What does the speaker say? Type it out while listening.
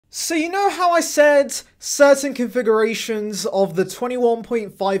So you know how I said certain configurations of the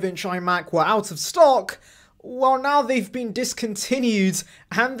 21.5-inch iMac were out of stock? Well, now they've been discontinued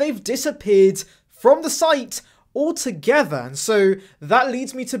and they've disappeared from the site altogether. And so that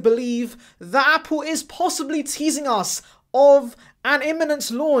leads me to believe that Apple is possibly teasing us of an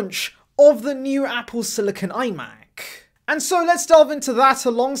imminent launch of the new Apple Silicon iMac. And so let's delve into that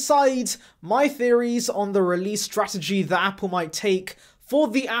alongside my theories on the release strategy that Apple might take for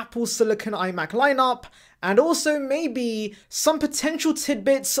the Apple Silicon iMac lineup, and also maybe some potential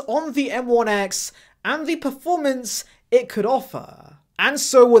tidbits on the M1X and the performance it could offer. And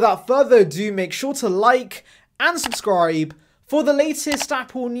so without further ado, make sure to like and subscribe for the latest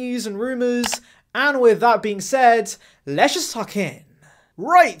Apple news and rumors. And with that being said, let's just tuck in.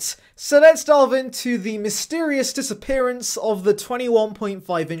 Right, so let's delve into the mysterious disappearance of the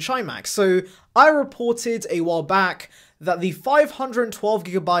 21.5-inch iMac. So I reported a while back that the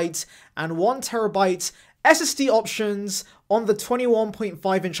 512GB and 1TB SSD options on the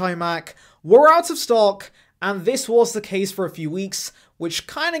 21.5-inch iMac were out of stock, and this was the case for a few weeks, which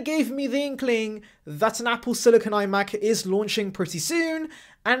kind of gave me the inkling that an Apple Silicon iMac is launching pretty soon.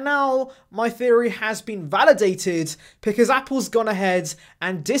 And now my theory has been validated because Apple's gone ahead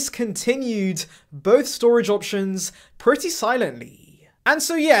and discontinued both storage options pretty silently. And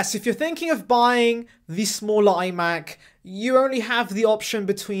so yes, if you're thinking of buying the smaller iMac, you only have the option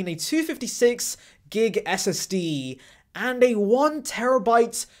between a 256GB SSD and a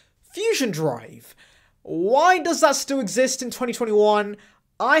 1TB Fusion drive. Why does that still exist in 2021?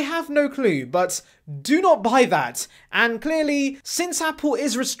 I have no clue, but do not buy that. And clearly, since Apple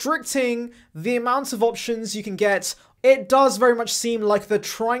is restricting the amount of options you can get, it does very much seem like they're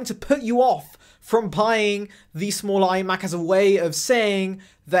trying to put you off from buying the smaller iMac as a way of saying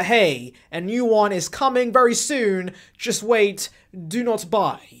that, hey, a new one is coming very soon, just wait, do not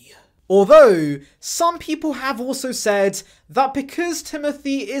buy. Although, some people have also said that because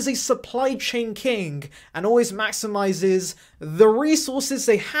Timothy is a supply chain king and always maximizes the resources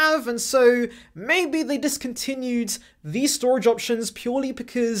they have, and so maybe they discontinued these storage options purely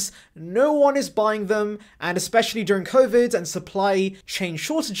because no one is buying them, and especially during COVID and supply chain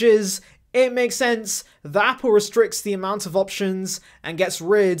shortages, it makes sense that Apple restricts the amount of options and gets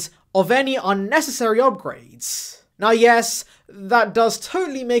rid of any unnecessary upgrades. Now yes, that does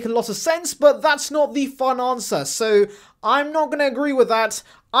totally make a lot of sense, but that's not the fun answer, so I'm not going to agree with that.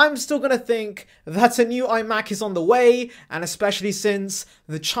 I'm still going to think that a new iMac is on the way, and especially since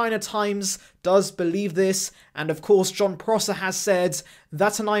the China Times does believe this, and of course John Prosser has said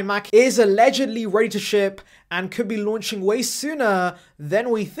that an iMac is allegedly ready to ship and could be launching way sooner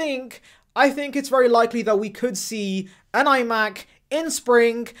than we think. I think it's very likely that we could see an iMac in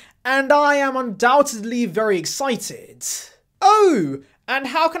spring, and I am undoubtedly very excited. Oh, and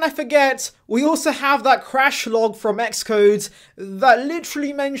how can I forget, we also have that crash log from XCode that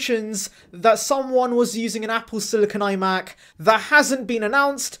literally mentions that someone was using an Apple Silicon iMac that hasn't been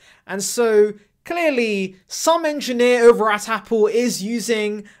announced, and so clearly some engineer over at Apple is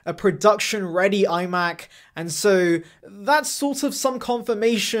using a production-ready iMac, and so that's sort of some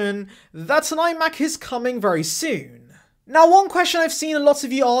confirmation that an iMac is coming very soon. Now, one question I've seen a lot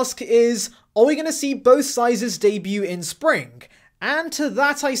of you ask is, are we going to see both sizes debut in spring? And to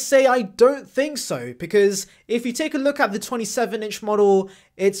that I say I don't think so, because if you take a look at the 27-inch model,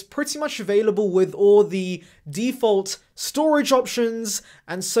 it's pretty much available with all the default storage options,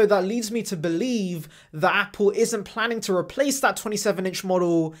 and so that leads me to believe that Apple isn't planning to replace that 27-inch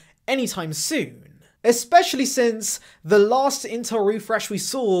model anytime soon. Especially since the last Intel refresh we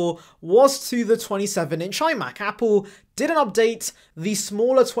saw was to the 27-inch iMac. Apple didn't update the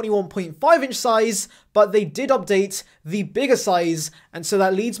smaller 21.5-inch size, but they did update the bigger size, and so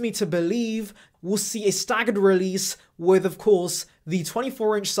that leads me to believe we'll see a staggered release with, of course, the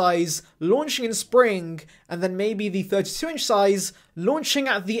 24-inch size launching in spring, and then maybe the 32-inch size launching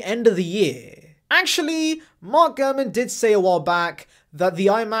at the end of the year. Actually, Mark Gurman did say a while back that the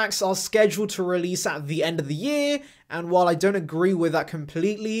iMacs are scheduled to release at the end of the year, and while I don't agree with that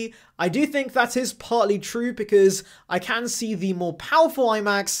completely, I do think that is partly true because I can see the more powerful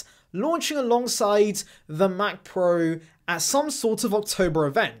iMacs launching alongside the Mac Pro at some sort of October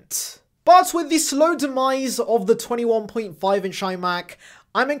event. But with the slow demise of the 21.5-inch iMac,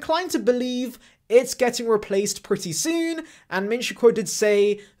 I'm inclined to believe it's getting replaced pretty soon, and Minchiko did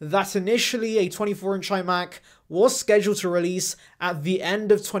say that initially a 24-inch iMac was scheduled to release at the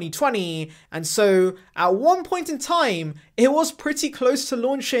end of 2020, and so at one point in time, it was pretty close to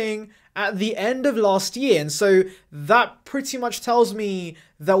launching at the end of last year, and so that pretty much tells me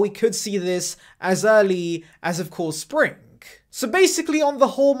that we could see this as early as, of course, spring. So basically on the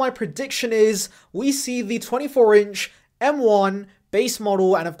whole, my prediction is we see the 24-inch M1 base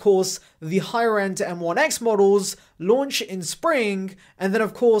model and of course the higher end M1X models launch in spring, and then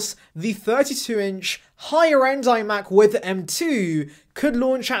of course the 32-inch higher end iMac with M2 could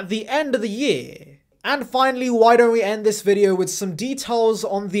launch at the end of the year. And finally, why don't we end this video with some details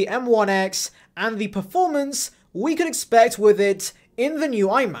on the M1X and the performance we could expect with it in the new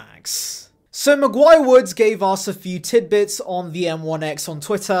iMacs. So Maguire Woods gave us a few tidbits on the M1X on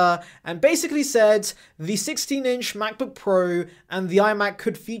Twitter and basically said the 16-inch MacBook Pro and the iMac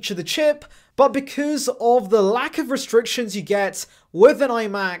could feature the chip, but because of the lack of restrictions you get with an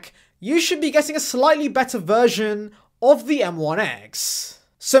iMac, you should be getting a slightly better version of the M1X.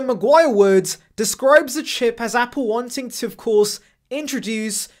 So Maguire Woods describes the chip as Apple wanting to, of course,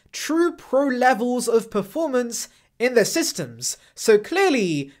 introduce true pro levels of performance in their systems. So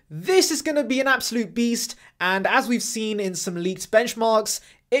clearly, this is going to be an absolute beast, and as we've seen in some leaked benchmarks,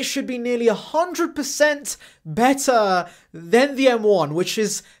 it should be nearly 100% better than the M1, which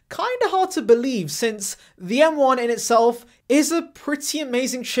is kind of hard to believe since the M1 in itself is a pretty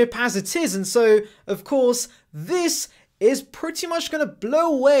amazing chip as it is, and so, of course, this is pretty much going to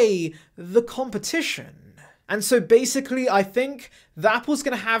blow away the competition. And so basically, I think that Apple's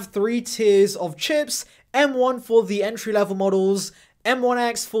going to have 3 tiers of chips: M1 for the entry-level models,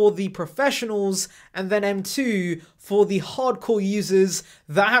 M1X for the professionals, and then M2 for the hardcore users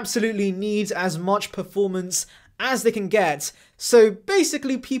that absolutely need as much performance as they can get. So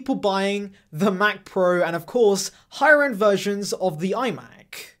basically people buying the Mac Pro and of course higher-end versions of the iMac.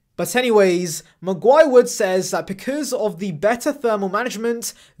 But anyways, Maguire Woods says that because of the better thermal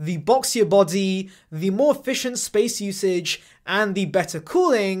management, the boxier body, the more efficient space usage, and the better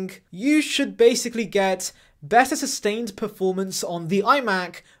cooling, you should basically get better sustained performance on the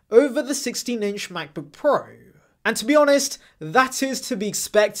iMac over the 16-inch MacBook Pro. And to be honest, that is to be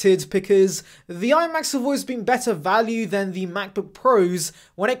expected because the iMacs have always been better value than the MacBook Pros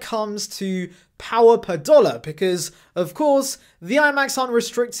when it comes to power per dollar, because of course the iMacs aren't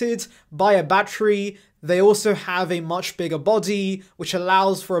restricted by a battery. They also have a much bigger body, which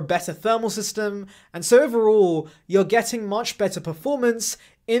allows for a better thermal system, and so overall you're getting much better performance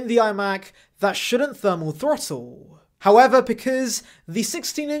in the iMac that shouldn't thermal throttle. However, because the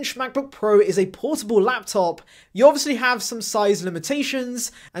 16-inch MacBook Pro is a portable laptop, you obviously have some size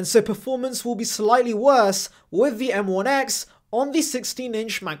limitations, and so performance will be slightly worse with the M1X on the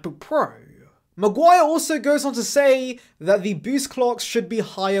 16-inch MacBook Pro. Maguire also goes on to say that the boost clocks should be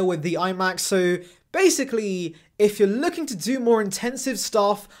higher with the iMac, so basically, if you're looking to do more intensive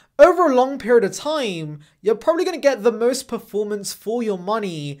stuff over a long period of time, you're probably going to get the most performance for your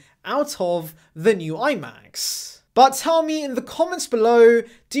money out of the new iMacs. But tell me in the comments below,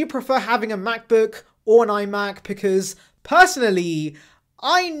 do you prefer having a MacBook or an iMac? Because personally,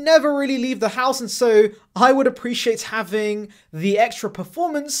 I never really leave the house, and so I would appreciate having the extra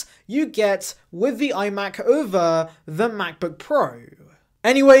performance you get with the iMac over the MacBook Pro.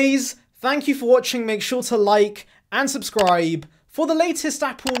 Anyways, thank you for watching. Make sure to like and subscribe. For the latest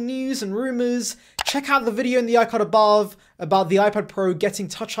Apple news and rumors, check out the video in the icon above about the iPad Pro getting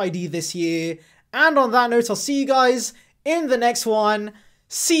Touch ID this year. And on that note, I'll see you guys in the next one.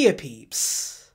 See ya, peeps.